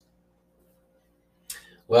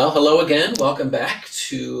Well, hello again. Welcome back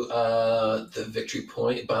to the Victory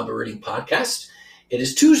Point Bible Reading Podcast. It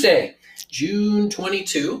is Tuesday, June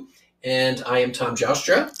 22, and I am Tom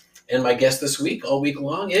Joustra. And my guest this week, all week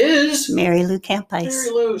long, is Mary Lou Campice. Mary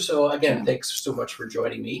Lou. So again, thanks so much for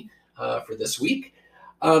joining me for this week.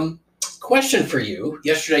 Question for you.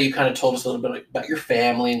 Yesterday, you kind of told us a little bit about your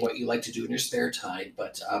family and what you like to do in your spare time,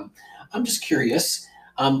 but I'm just curious.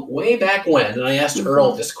 Way back when, and I asked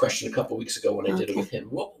Earl this question a couple weeks ago when I did it with him.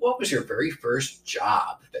 What was your very first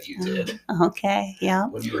job that you did? Okay, yeah.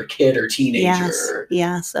 When you were a kid or teenager?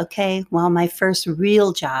 Yes. Okay. Well, my first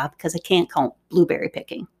real job, because I can't count blueberry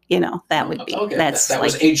picking. That would be, okay. That's that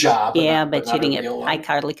like, was a job. But you didn't get, I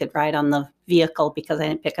hardly could ride on the vehicle because I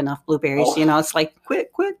didn't pick enough blueberries. It's like,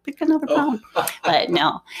 quick, pick another pound. But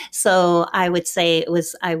no. So I would say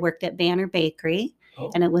I worked at Banner Bakery.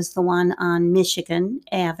 And it was the one on Michigan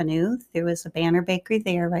Avenue. There was a Banner Bakery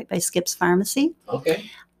there right by Skip's Pharmacy. Okay.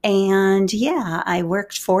 And I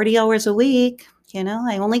worked 40 hours a week.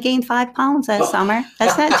 I only gained 5 pounds that summer.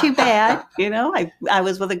 That's not too bad. I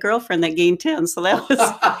was with a girlfriend that gained 10. So that was,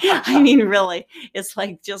 really, it's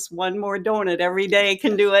like just one more donut every day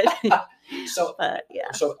can do it. So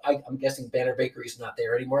I'm guessing Banner Bakery is not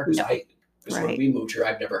there anymore because when we moved here,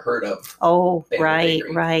 I've never heard of. Banner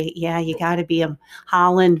Bakery. Right. Yeah, you got to be a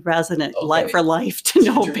Holland resident for life to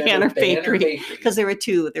know Banner Bakery. Because there were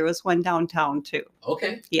 2. There was one downtown too.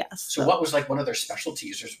 Okay. Yes. So what was like one of their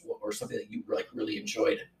specialties or something that you really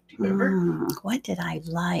enjoyed? Do you remember? What did I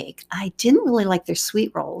like? I didn't really like their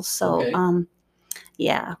sweet rolls. So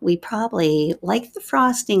we probably liked the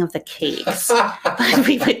frosting of the cakes. But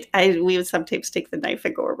we would sometimes take the knife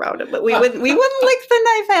and go around it, but we wouldn't lick the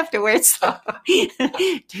knife afterwards.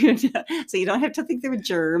 So you don't have to think there were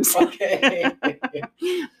germs. Okay. That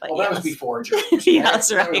was before germs.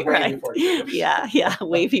 Yes, right. Before germs. Yeah,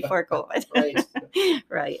 way before COVID.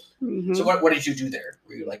 Right. Mm-hmm. So what did you do there?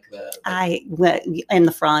 Were you like I went in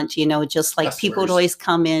the front, just like customers. People would always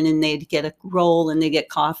come in and they'd get a roll and they'd get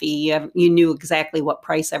coffee. You knew exactly what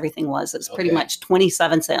price everything was. It was pretty much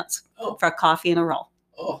 27 cents for a coffee and a roll.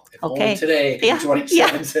 Oh, if only today it could be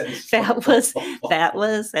 27 cents.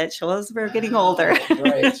 That shows we're getting older.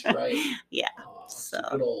 Right. Yeah. So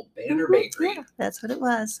good old Banner Bakery. Yeah, that's what it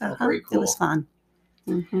was. Very cool. It was fun.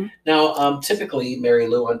 Mm-hmm. Now, typically, Mary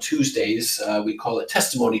Lou, on Tuesdays, we call it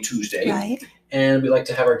Testimony Tuesday. Right. And we like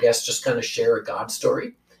to have our guests just kind of share a God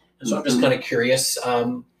story. And so I'm just kind of curious,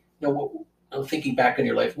 I'm thinking back in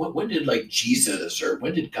your life, when did Jesus or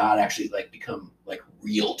when did God actually become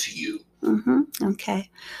real to you? Mm-hmm. Okay.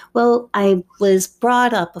 Well, I was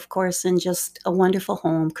brought up, of course, in just a wonderful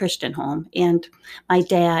home, Christian home. And my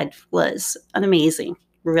dad was an amazing,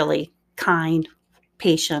 really kind,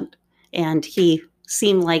 patient, and he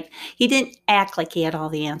seemed like he didn't act like he had all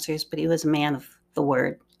the answers, but he was a man of the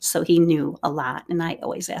word. So he knew a lot. And I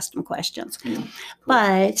always asked him questions. Mm-hmm.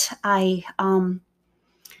 But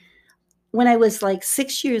when I was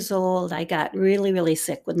 6 years old, I got really, really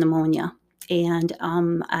sick with pneumonia. And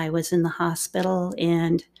I was in the hospital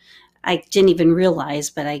and I didn't even realize,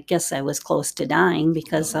 but I guess I was close to dying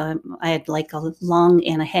because I had a lung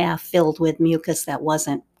and a half filled with mucus that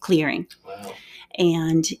wasn't clearing. Wow.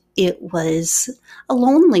 And it was a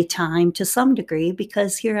lonely time to some degree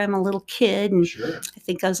because here I'm a little kid and I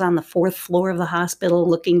think I was on the 4th floor of the hospital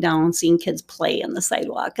looking down, seeing kids play on the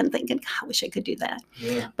sidewalk and thinking, God, I wish I could do that.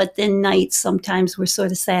 Yeah. But then nights sometimes were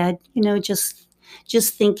sort of sad, just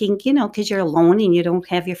thinking, because you're alone and you don't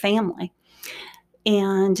have your family.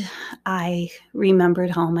 And I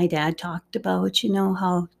remembered how my dad talked about,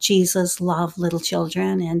 how Jesus loved little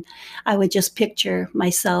children. And I would just picture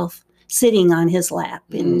myself sitting on his lap.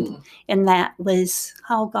 And that was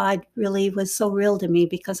how God really was so real to me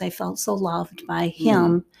because I felt so loved by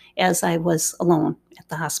him as I was alone at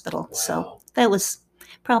the hospital. Wow. So that was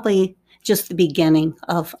probably just the beginning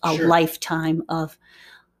of a lifetime of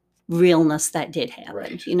realness that did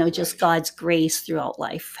happen. Just God's grace throughout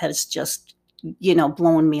life has just,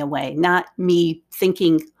 blown me away. Not me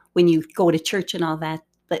thinking when you go to church and all that,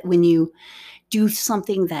 but when you do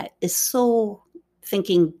something that is so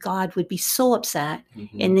thinking God would be so upset,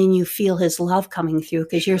 and then you feel his love coming through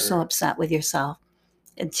because you're so upset with yourself.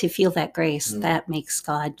 And to feel that grace, that makes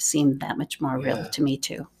God seem that much more real to me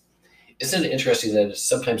too. Isn't it interesting that it's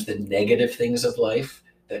sometimes the negative things of life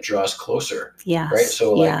that draw us closer? Yes. Right?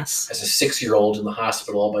 So as a 6-year-old in the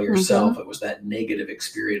hospital all by yourself, it was that negative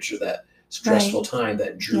experience or that stressful time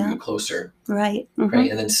that drew you closer. Right. Right.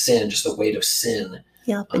 And then sin, just the weight of sin.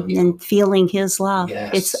 Yeah, and feeling his love.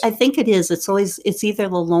 Yes. I think it is. It's either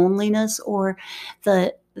the loneliness or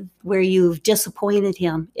the where you've disappointed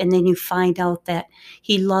him, and then you find out that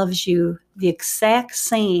he loves you the exact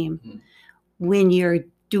same when you're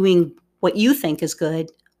doing what you think is good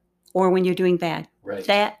or when you're doing bad. Right.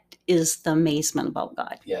 That is the amazement about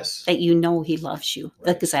God. Yes. That you know he loves you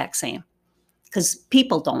the exact same. Because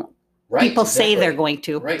people don't. Right. People say they're going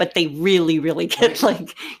to, but they really, really get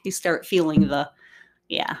like, you start feeling the,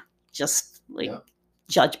 just like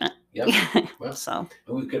judgment. Yep. Well, so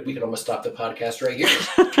we could almost stop the podcast right here.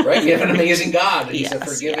 Right? We have an amazing God. He's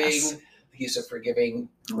He's a forgiving,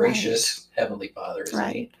 gracious Heavenly Father.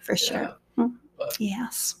 Isn't he? For sure. But,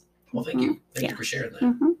 yes. Well, thank you. Thank you for sharing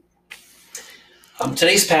that.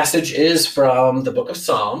 Today's passage is from the book of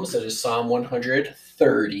Psalms. It is Psalm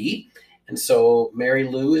 130. And so Mary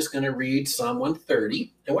Lou is going to read Psalm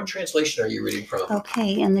 130. And what translation are you reading from?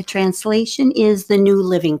 Okay, and the translation is the New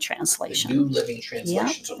Living Translation. The New Living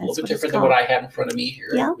Translation. So a little bit different than what I have in front of me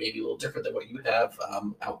here. Yeah. Maybe a little different than what you have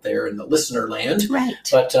out there in the listener land. Right.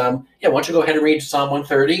 But why don't you go ahead and read Psalm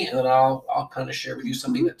 130, and then I'll kind of share with you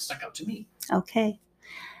something that stuck out to me. Okay.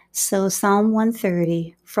 So Psalm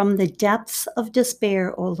 130, from the depths of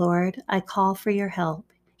despair, O Lord, I call for your help.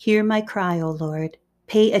 Hear my cry, O Lord.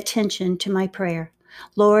 Pay attention to my prayer.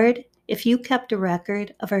 Lord, if you kept a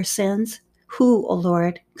record of our sins, who, O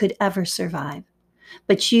Lord, could ever survive?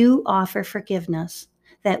 But you offer forgiveness,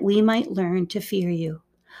 that we might learn to fear you.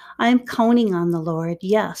 I am counting on the Lord.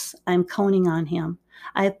 Yes, I am counting on him.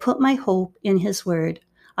 I have put my hope in his word.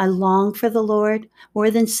 I long for the Lord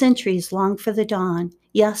more than centuries long for the dawn.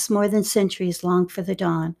 Yes, more than centuries long for the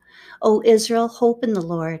dawn. O Israel, hope in the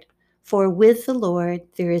Lord, for with the Lord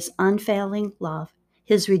there is unfailing love.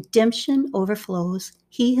 His redemption overflows.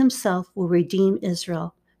 He himself will redeem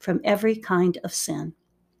Israel from every kind of sin.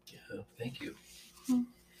 Yeah, thank you.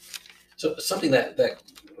 So something that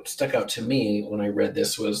stuck out to me when I read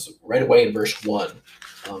this was right away in verse 1.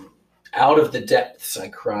 Out of the depths I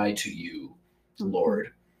cry to you,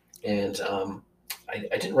 Lord. And I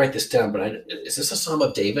didn't write this down, but is this a Psalm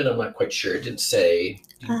of David? I'm not quite sure. It didn't say.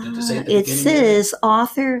 Did it say at the it beginning says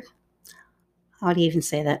author. How do you even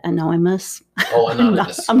say that? Anonymous. Oh,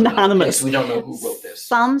 anonymous. Anonymous. Okay, so we don't know who wrote this.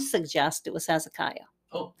 Some suggest it was Hezekiah.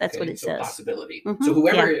 Oh, that's what it says. Possibility. So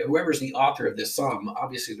whoever's the author of this psalm,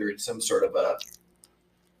 obviously they're in some sort of a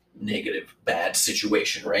negative, bad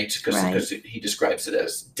situation, right? Because he describes it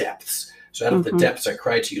as depths. So out of the depths I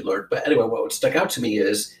cry to you, Lord. But anyway, what stuck out to me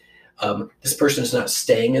is this person is not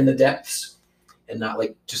staying in the depths and not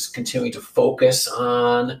like just continuing to focus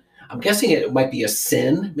on. I'm guessing it might be a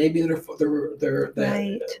sin, maybe that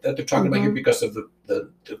they're talking about here because of the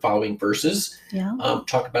following verses. Yeah.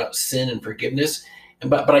 Talk about sin and forgiveness,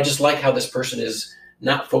 but I just like how this person is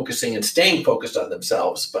not focusing and staying focused on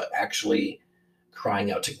themselves, but actually crying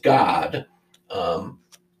out to God. And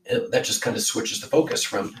that just kind of switches the focus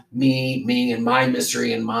from me and my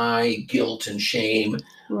misery and my guilt and shame.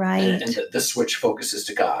 Right. And the switch focuses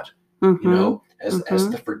to God, as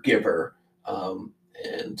the forgiver.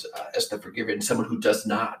 And as the forgiver and someone who does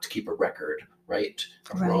not keep a record, right,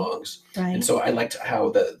 of wrongs. Right. And so I liked how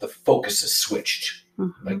the focus is switched.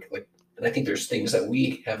 And I think there's things that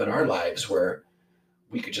we have in our lives where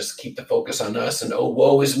we could just keep the focus on us and, oh,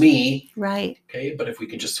 woe is me. Right. Okay. But if we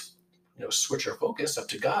could just, switch our focus up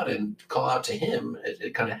to God and call out to him,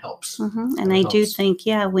 it kind of helps. And I do think,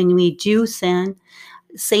 when we do sin,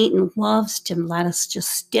 Satan loves to let us just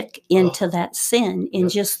stick into that sin and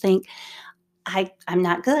just think, I'm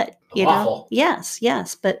not good, Awful. Yes.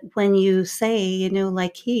 But when you say,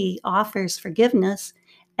 like he offers forgiveness,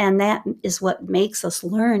 and that is what makes us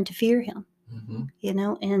learn to fear him,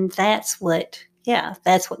 and that's what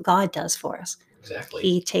God does for us. Exactly.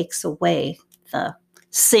 He takes away the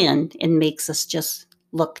sin and makes us just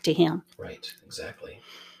look to him. Right. Exactly.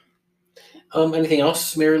 Anything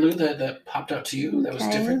else, Mary Lou, that popped out to you that was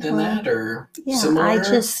different than that or similar?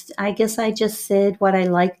 I guess I just said what I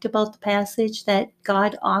liked about the passage, that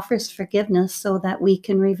God offers forgiveness so that we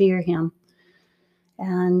can revere him.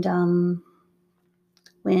 And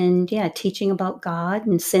when teaching about God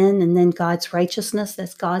and sin and then God's righteousness,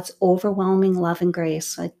 that's God's overwhelming love and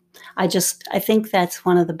grace. I think that's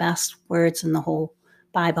one of the best words in the whole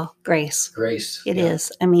Bible, grace. Grace. It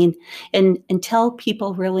is. I mean, and until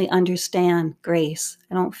people really understand grace,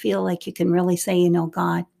 I don't feel like you can really say,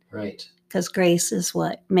 God. Right. Because grace is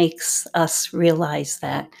what makes us realize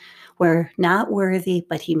that we're not worthy,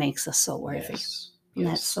 but he makes us so worthy. Yes. And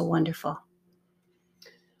that's so wonderful.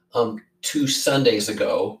 2 Sundays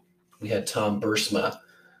ago, we had Tom Bursma,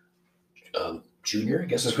 Junior, I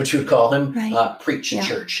guess is what you would call him, preach in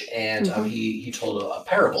church. And he told a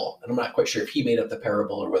parable. And I'm not quite sure if he made up the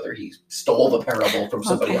parable or whether he stole the parable from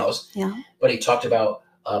somebody else. Yeah. But he talked about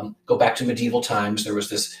Go back to medieval times. There was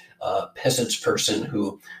this peasant person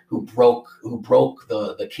who broke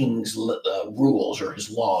the king's rules or his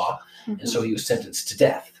law, and so he was sentenced to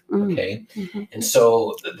death. Okay, and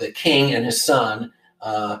so the king and his son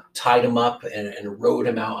tied him up and rowed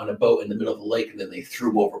him out on a boat in the middle of the lake, and then they threw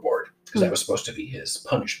him overboard because that was supposed to be his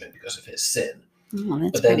punishment because of his sin.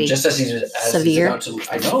 But then, just as he's about to,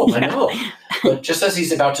 I know. But just as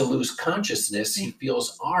he's about to lose consciousness, he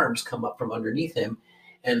feels arms come up from underneath him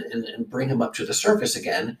and bring him up to the surface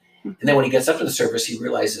again. And then when he gets up to the surface, he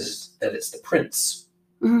realizes that it's the prince.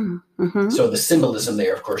 So the symbolism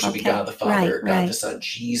there, of course, would be God the Father, God the Son,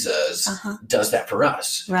 Jesus does that for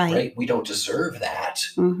us. Right? We don't deserve that.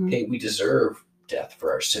 Okay, we deserve death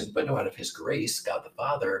for our sins, but no, out of His grace, God the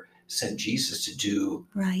Father sent Jesus to do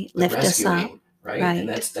lift us up. Right? And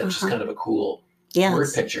that's just kind of a cool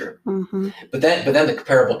word picture. But then the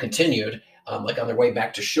parable continued, like on their way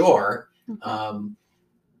back to shore, the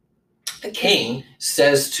king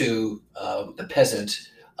says to the peasant,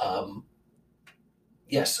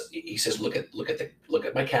 yes, he says, look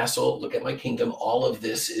at my castle, look at my kingdom, all of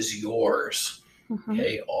this is yours.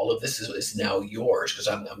 Okay, all of this is now yours because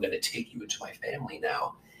I'm going to take you into my family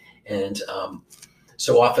now. And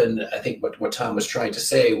so often, I think what Tom was trying to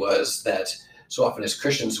say was that so often as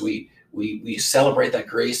Christians, we celebrate that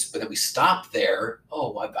grace, but then we stop there.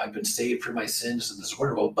 Oh, I've been saved from my sins, and this is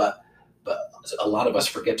wonderful. But a lot of us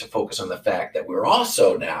forget to focus on the fact that we're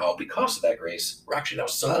also now, because of that grace, we're actually now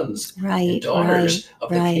sons and daughters of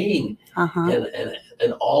the King,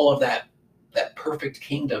 and all of that perfect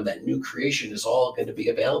kingdom, that new creation, is all going to be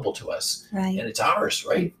available to us, and it's ours,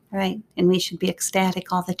 right? Right, and we should be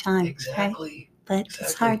ecstatic all the time. Exactly. Right? But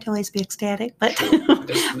it's hard to always be ecstatic, but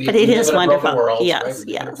but it is wonderful. World, yes.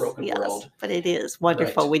 World. But it is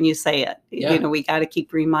wonderful when you say it. Yeah. You know, we got to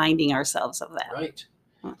keep reminding ourselves of that. Right.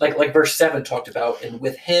 Like verse 7 talked about, and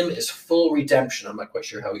with Him is full redemption. I'm not quite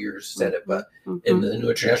sure how yours said it, but in the New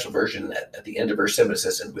International Version, at the end of verse 7, it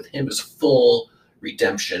says, and with Him is full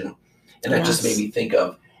redemption. And that just made me think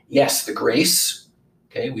of, yes, the grace.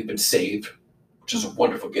 Okay, we've been saved, which is a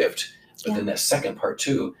wonderful gift. But then that second part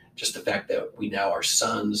too, just the fact that we now are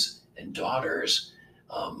sons and daughters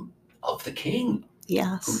of the King,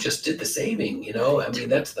 who just did the saving. You know, I mean,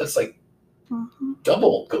 that's like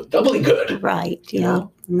doubly good. Right. You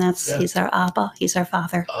know? And that's He's our Abba. He's our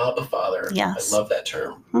Father. Abba Father. Yes. I love that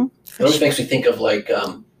term. It always makes me think of like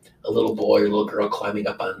a little boy or little girl climbing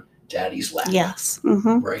up on Daddy's lap. Yes.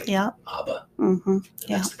 Right. Yeah. Abba. And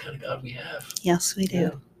that's the kind of God we have. Yes, we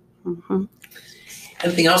do.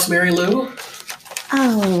 Anything else, Mary Lou?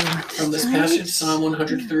 From this passage, Psalm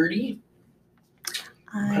 130.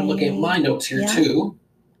 I'm looking at my notes here too.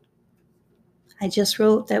 I just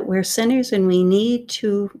wrote that we're sinners and we need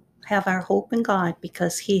to have our hope in God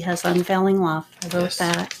because He has unfailing love. I wrote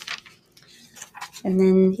that. And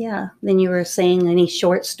then you were saying any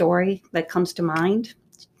short story that comes to mind.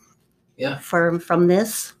 Yeah. From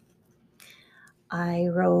this, I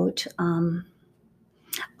wrote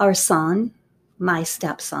our son, my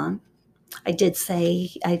stepson. I did say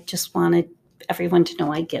I just wanted everyone to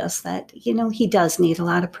know, I guess, that, you know, he does need a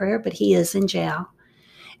lot of prayer, but he is in jail.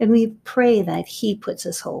 And we pray that he puts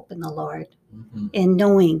his hope in the Lord and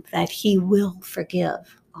knowing that He will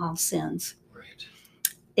forgive all sins. Right.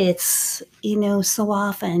 It's, you know, so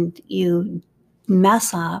often you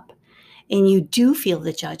mess up and you do feel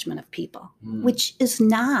the judgment of people, which is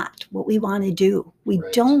not what we want to do. We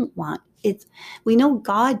don't want it. We know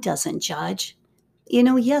God doesn't judge. You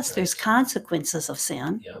know, yes, there's consequences of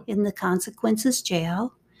sin, and the consequence is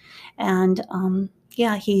jail. And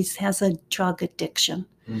he has a drug addiction.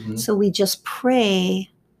 So we just pray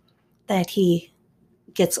that he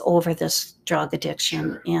gets over this drug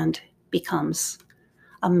addiction and becomes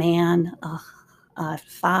a man, a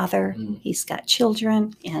father. He's got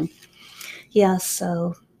children. And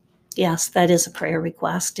that is a prayer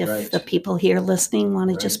request. If the people here listening want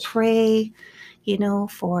to just pray, you know,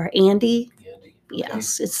 for Andy.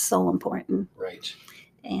 Yes, it's so important. Right.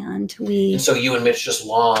 And so you and Mitch just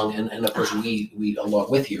long, and of course we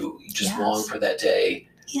along with you, just long for that day,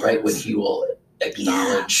 right, when he will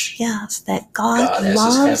acknowledge that God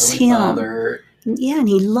loves him. Father. Yeah, and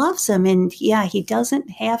He loves him, and he doesn't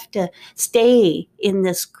have to stay in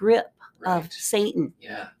this grip of Satan.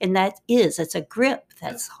 Yeah. And it's a grip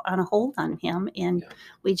that's on a hold on him, and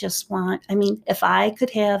we just want, I mean, if I could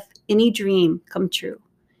have any dream come true,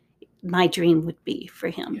 my dream would be for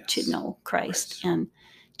him to know Christ and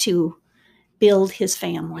to build his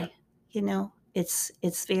family. You know, it's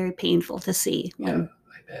very painful to see when.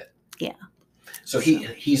 I bet. Yeah. So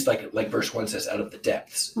he's like verse 1 says, out of the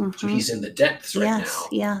depths. So he's in the depths right now.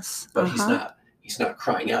 Yes. But he's not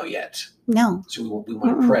crying out yet. No. So we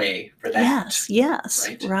want to pray for that. Yes.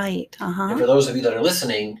 Right. And for those of you that are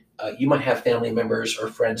listening, you might have family members or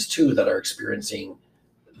friends too that are experiencing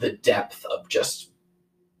the depth of just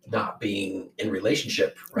not being in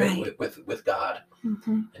relationship, right. With God.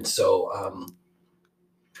 And so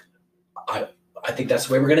I think that's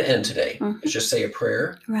the way we're going to end today. Is just say a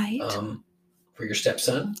prayer. Right. For your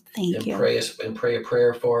stepson. Thank you. Pray a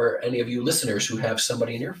prayer for any of you listeners who have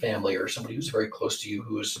somebody in your family or somebody who's very close to you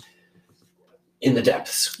who's in the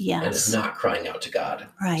depths and is not crying out to God.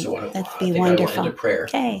 Right. So that'd be wonderful. I will end a prayer.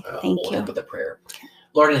 Okay. Thank you. We'll end with a prayer.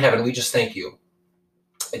 Lord in heaven, we just thank you.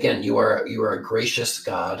 Again, you are a gracious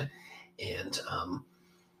God, and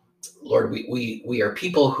Lord, we are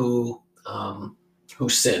people who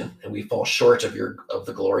sin and we fall short of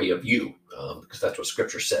the glory of you, because that's what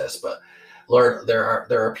Scripture says. But Lord, there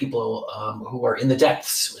are people who are in the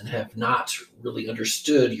depths and have not really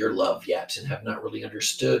understood your love yet, and have not really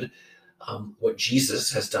understood what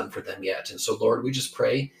Jesus has done for them yet. And so, Lord, we just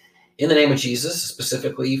pray in the name of Jesus,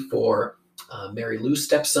 specifically for Mary Lou's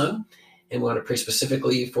stepson. And we want to pray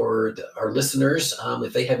specifically for our listeners,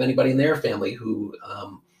 if they have anybody in their family who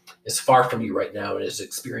is far from you right now and is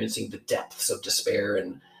experiencing the depths of despair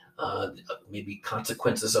and maybe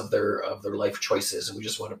consequences of their life choices. And we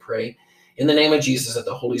just want to pray in the name of Jesus that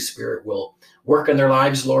the Holy Spirit will work in their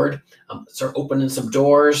lives, Lord. Start opening some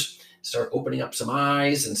doors, start opening up some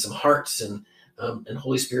eyes and some hearts, and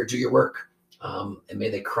Holy Spirit, do your work. And may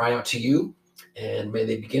they cry out to you, and may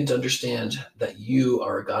they begin to understand that you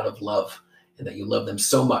are a God of love, and that you love them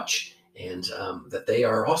so much, and that they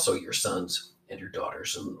are also your sons and your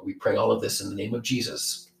daughters. And we pray all of this in the name of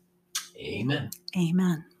Jesus. Amen.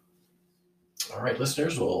 Amen. All right,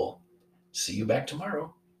 listeners, we'll see you back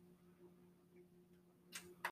tomorrow.